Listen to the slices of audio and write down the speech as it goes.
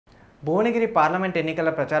Bhuvanagiri parliament ఎన్నికల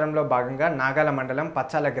ప్రచారంలో భాగంగా నాగాల మండలం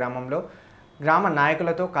పచ్చాల గ్రామంలో గ్రామ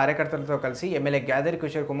నాయకులతో కార్యకర్తలతో కలిసి ఎమ్మెల్యే గ్యాదరి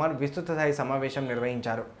కిషోర్ కుమార్ విస్తృత స్థాయి సమావేశం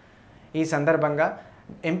నిర్వహించారు. ఈ సందర్భంగా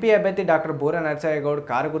ఎంపీ అభ్యర్థి డాక్టర్ బూర నరసయ్య గౌడ్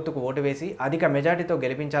కారు గుర్తుకు ఓటు వేసి అధిక మెజార్టీతో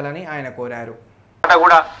గెలిపించాలని ఆయన కోరారు.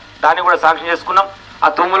 దాన్ని కూడా సాంక్షన్ చేసుకున్నాం. ఆ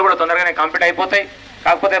తుమ్ములు కూడా తొందరగానే కంప్లీట్ అయిపోతాయి.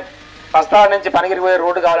 కాకపోతే పస్తాడ నుంచి పనిగిరి పోయే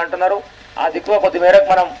రోడ్డు కావాలంటున్నారు. ఆ దిక్కువ కొద్ది మేరకు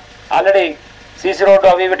మనం ఆల్రెడీ సీసీ రోడ్డు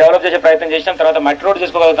అవి ఇవి డెవలప్ చేసే ప్రయత్నం చేసినాం. తర్వాత మట్టి రోడ్డు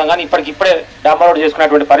చేసుకోగలుగుతాం. కానీ ఇప్పటికిప్పుడే డాంబర్ రోడ్డు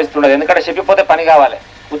చేసుకునేటువంటి పరిస్థితి ఉండదు. ఎందుకంటే చెప్పిపోతే పని కావాలి.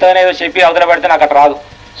 ఉత్తగానే ఏదో చెప్పి అవతల పెడితే నాకు అట్లా రాదు.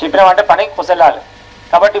 చెప్పినామంటే పని కుసెళ్ళాలి.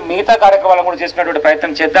 కాబట్టి మిగతా కార్యక్రమాలను కూడా చేసుకునేటువంటి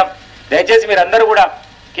ప్రయత్నం చేద్దాం. దయచేసి మీరందరూ కూడా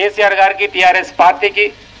కేసీఆర్ గారికి, టీఆర్ఎస్ పార్టీకి,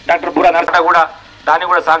 డాక్టర్ బూర నరసయ్య కూడా దాన్ని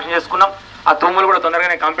కూడా సాంక్షన్ చేసుకున్నాం. ఆ తుమ్ములు కూడా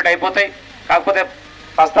తొందరగానే కంప్లీట్ అయిపోతాయి. కాకపోతే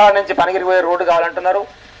పస్తాడ నుంచి పనిగిరి పోయే రోడ్డు కావాలంటున్నారు.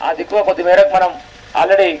 ఆ దిక్కువ కొద్ది మేరకు మనం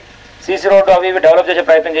ఆల్రెడీ సీసీ రోడ్డు అవి ఇవి డెవలప్ చేసే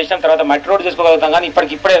ప్రయత్నం చేసినాం. తర్వాత మట్టి రోడ్డు చేసుకోగలుగుతాం. కానీ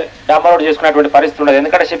ఇప్పటికిప్పుడే డాంబర్ రోడ్డు చేసుకునేటువంటి పరిస్థితి ఉండదు.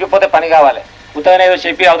 ఎందుకంటే చెప్పిపోతే పని కావాలి. ఉత్తగానే ఏదో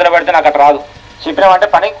చెప్పి అవతల పెడితే నాకు అట్లా రాదు. చెప్పినామంటే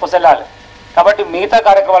పని కుసెళ్ళాలి. కాబట్టి మిగతా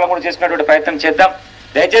కార్యక్రమాలను కూడా చేసుకునేటువంటి ప్రయత్నం చేద్దాం.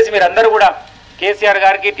 దయచేసి మీరందరూ కూడా కేసీఆర్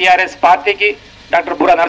గారికి, టీఆర్ఎస్ పార్టీకి, డాక్టర్ బూర